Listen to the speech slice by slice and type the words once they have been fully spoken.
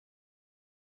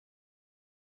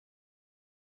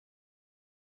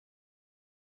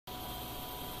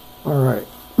Alright,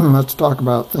 let's talk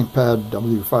about ThinkPad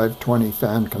W520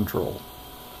 Fan Control.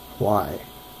 Why?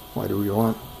 Why do we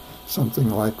want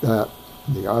something like that?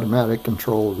 The automatic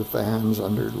control of the fans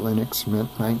under Linux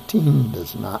Mint 19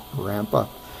 does not ramp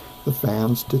up the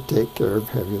fans to take care of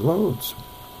heavy loads.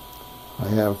 I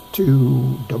have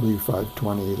two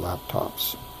W520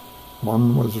 laptops.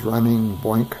 One was running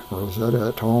Boink Rosetta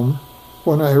at home.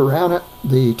 When I ran it,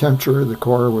 the temperature of the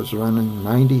core was running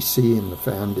 90°C and the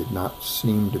fan did not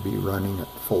seem to be running at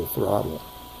full throttle.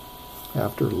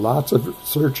 After lots of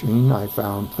searching, I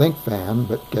found thinkfan,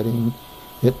 but getting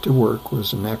it to work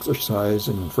was an exercise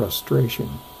in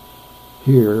frustration.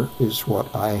 Here is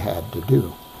what I had to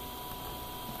do.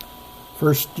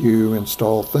 First, you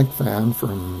install thinkfan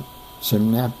from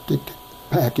Synaptic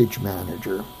Package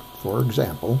Manager. For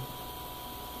example,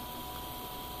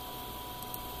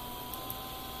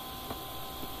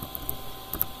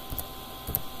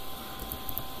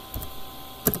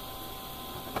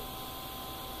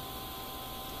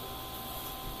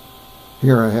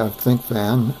 here I have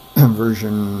thinkfan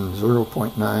version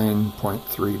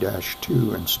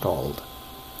 0.9.3-2 installed,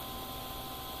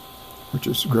 which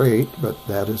is great, but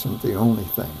that isn't the only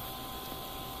thing.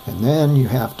 And then you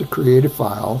have to create a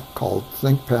file called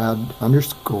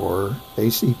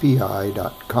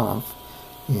thinkpad_acpi.conf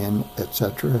in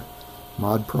etc.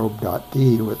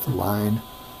 modprobe.d with the line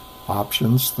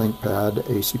options thinkpad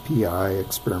ACPI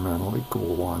experimental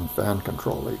 =1 fan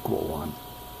control =1.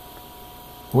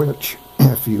 Which,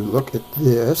 if you look at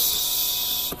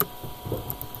this,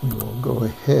 we will go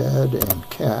ahead and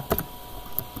cat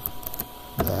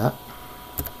that,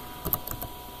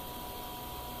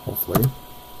 hopefully,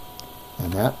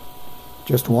 and that,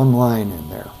 just one line in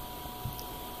there.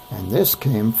 And this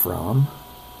came from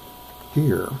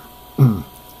here, the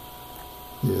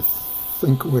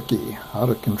ThinkWiki, how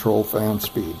to control fan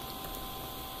speed.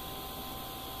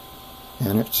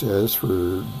 And it says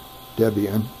for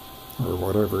Debian, or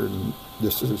whatever,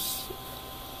 this is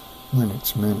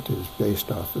Linux Mint is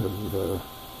based off of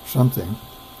something,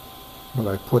 but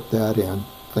I put that in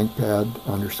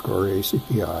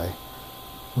thinkpad_ACPI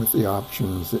with the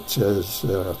options that says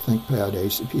thinkpad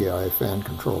ACPI fan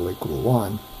control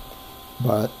 =1,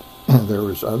 but there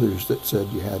was others that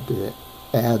said you had to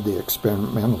add the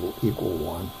experimental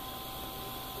 =1.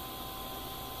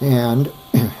 And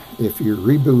if you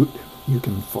reboot, you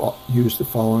can use the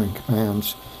following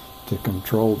commands to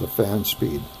control the fan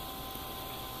speed.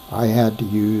 I had to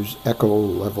use echo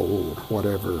level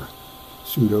whatever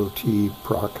sudo t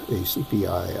proc acpi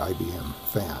ibm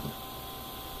fan.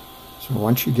 So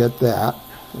once you get that,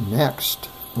 next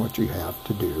what you have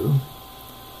to do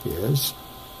is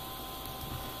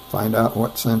find out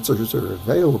what sensors are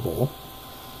available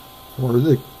for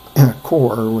the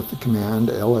core with the command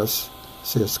ls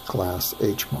sys class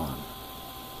hmon.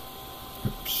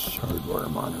 Oops, hardware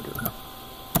monitor.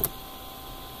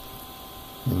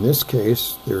 In this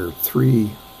case, there are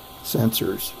 3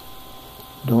 sensors.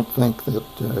 Don't think that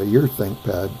your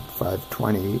ThinkPad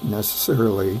 520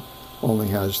 necessarily only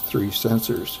has 3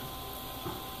 sensors.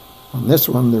 On this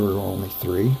one, there were only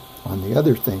 3. On the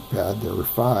other ThinkPad, there were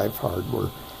 5,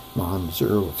 hardware mon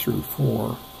 0 through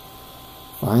 4.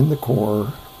 Find the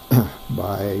core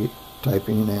by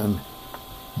typing in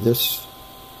this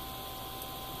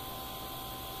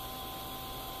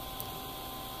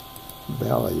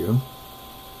value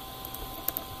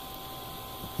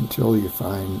until you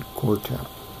find core temp.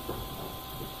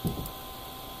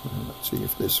 Let's see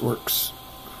if this works.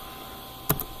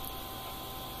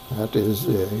 That is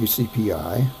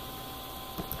ACPI.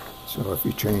 So if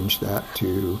you change that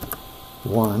to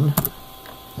 1,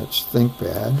 that's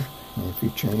ThinkPad. And if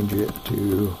you change it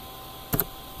to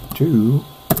 2,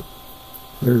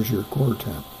 there's your core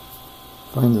temp.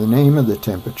 Find the name of the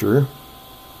temperature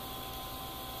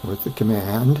with the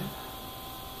command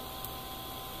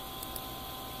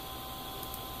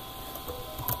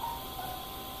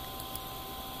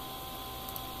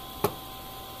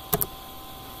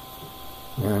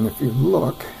and if you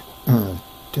look,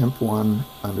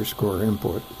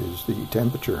 temp1_input is the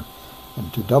temperature,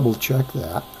 and to double check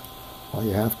that, all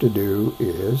you have to do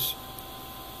is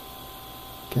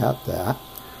cat that,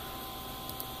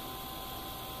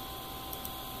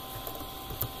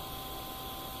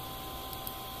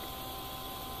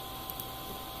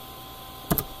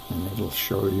 and it'll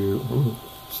show you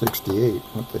 68.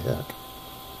 What the heck?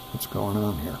 What's going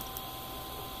on here?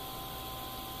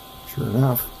 Sure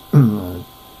enough,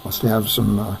 must have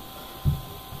some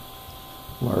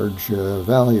large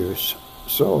values.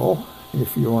 So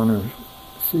if you want to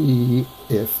see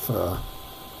if let's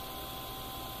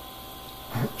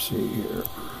see here,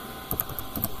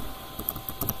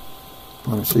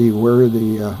 want to see where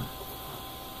the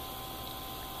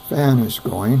fan is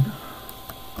going,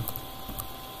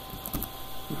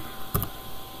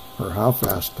 or how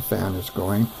fast the fan is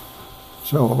going.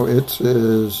 So it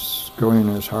is going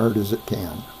as hard as it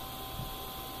can.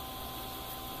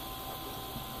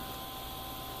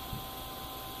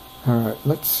 Alright,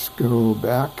 let's go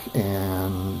back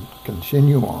and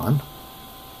continue on.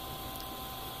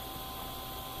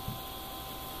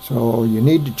 So you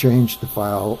need to change the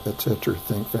file, etc.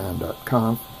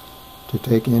 thinkfan.conf to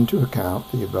take into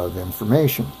account the above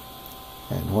information.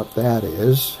 And what that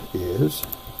is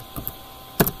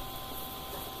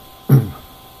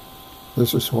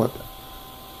this is what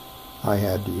I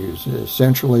had to use.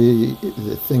 Essentially,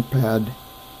 the ThinkPad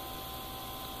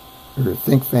or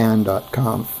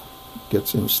thinkfan.conf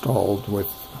gets installed with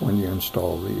when you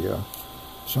install the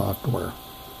software,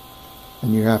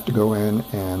 and you have to go in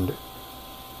and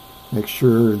make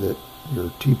sure that your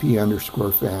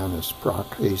TP_fan is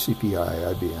proc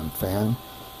ACPI IBM fan.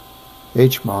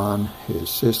 HMON is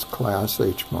sys class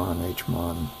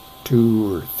HMON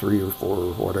 2 or 3 or 4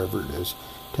 or whatever it is,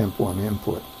 temp 1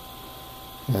 input.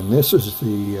 And this is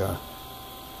the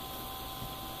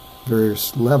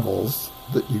various levels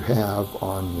that you have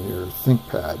on your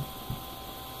ThinkPad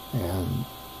and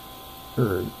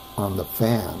or on the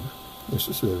fan. This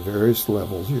is the various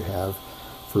levels you have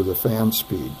for the fan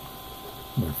speed.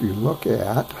 And if you look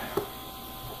at,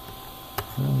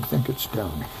 I think it's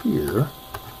down here,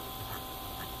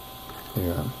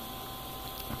 yeah.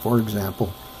 For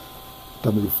example,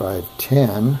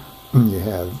 W510, you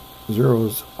have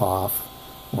zeros off.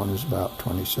 One is about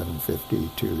 2750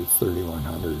 to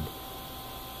 3100,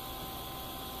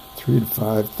 3 to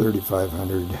 5,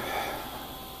 3500,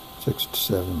 6 to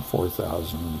 7,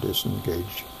 4000,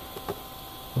 disengage.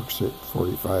 Looks at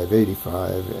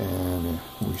 4585, and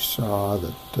we saw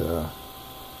that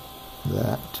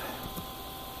that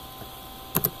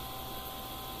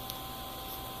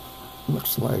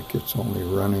looks like it's only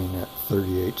running at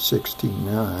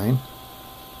 3869,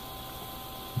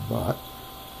 but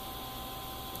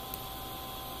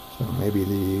so maybe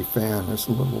the fan is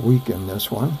a little weak in this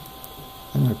one,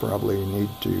 and I probably need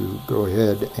to go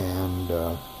ahead and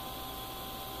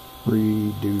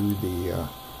redo the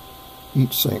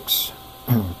heat sinks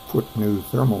and put new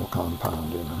thermal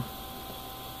compound in them.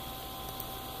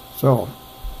 So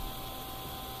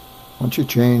once you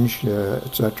change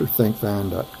etc.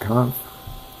 thinkfan.conf,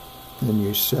 then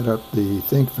you set up the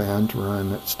ThinkFan to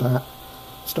run at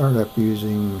startup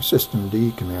using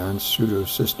systemd commands, sudo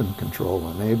system control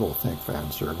enable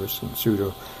ThinkFan service and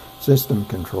sudo system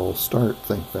control start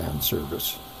ThinkFan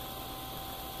service.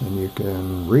 Then you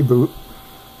can reboot,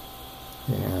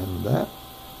 and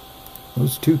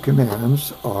those two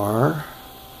commands are,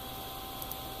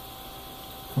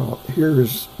 well,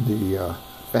 here's the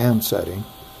fan setting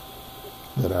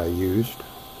that I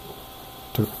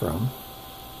took from,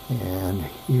 and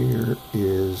here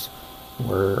is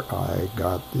where I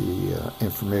got the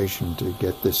information to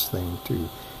get this thing to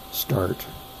start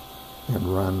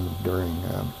and run during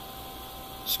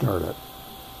startup.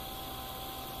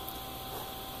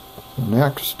 So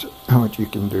next, what you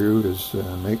can do is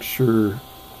make sure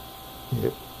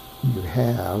that you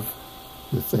have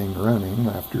the thing running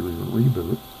after you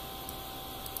reboot.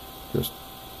 Just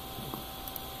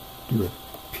do a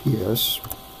PS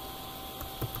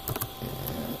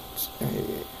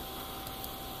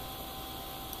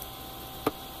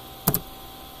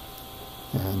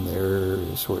and there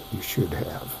is what you should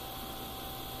have.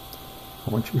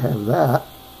 Once you have that,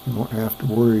 you won't have to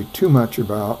worry too much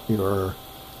about your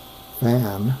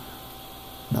fan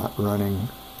not running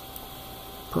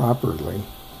properly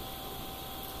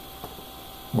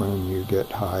when you get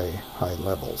high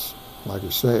levels. Like I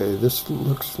say, this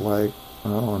looks like,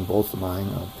 well, on both of mine,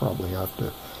 I'll probably have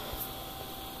to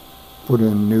put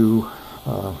in new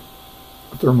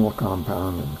thermal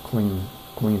compound and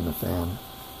clean the fan.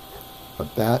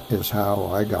 But that is how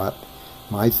I got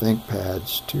my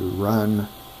ThinkPads to run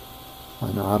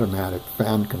an automatic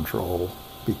fan control,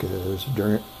 because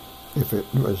if it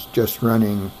was just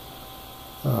running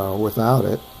without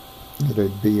it,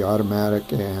 it'd be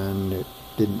automatic and it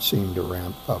didn't seem to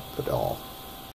ramp up at all.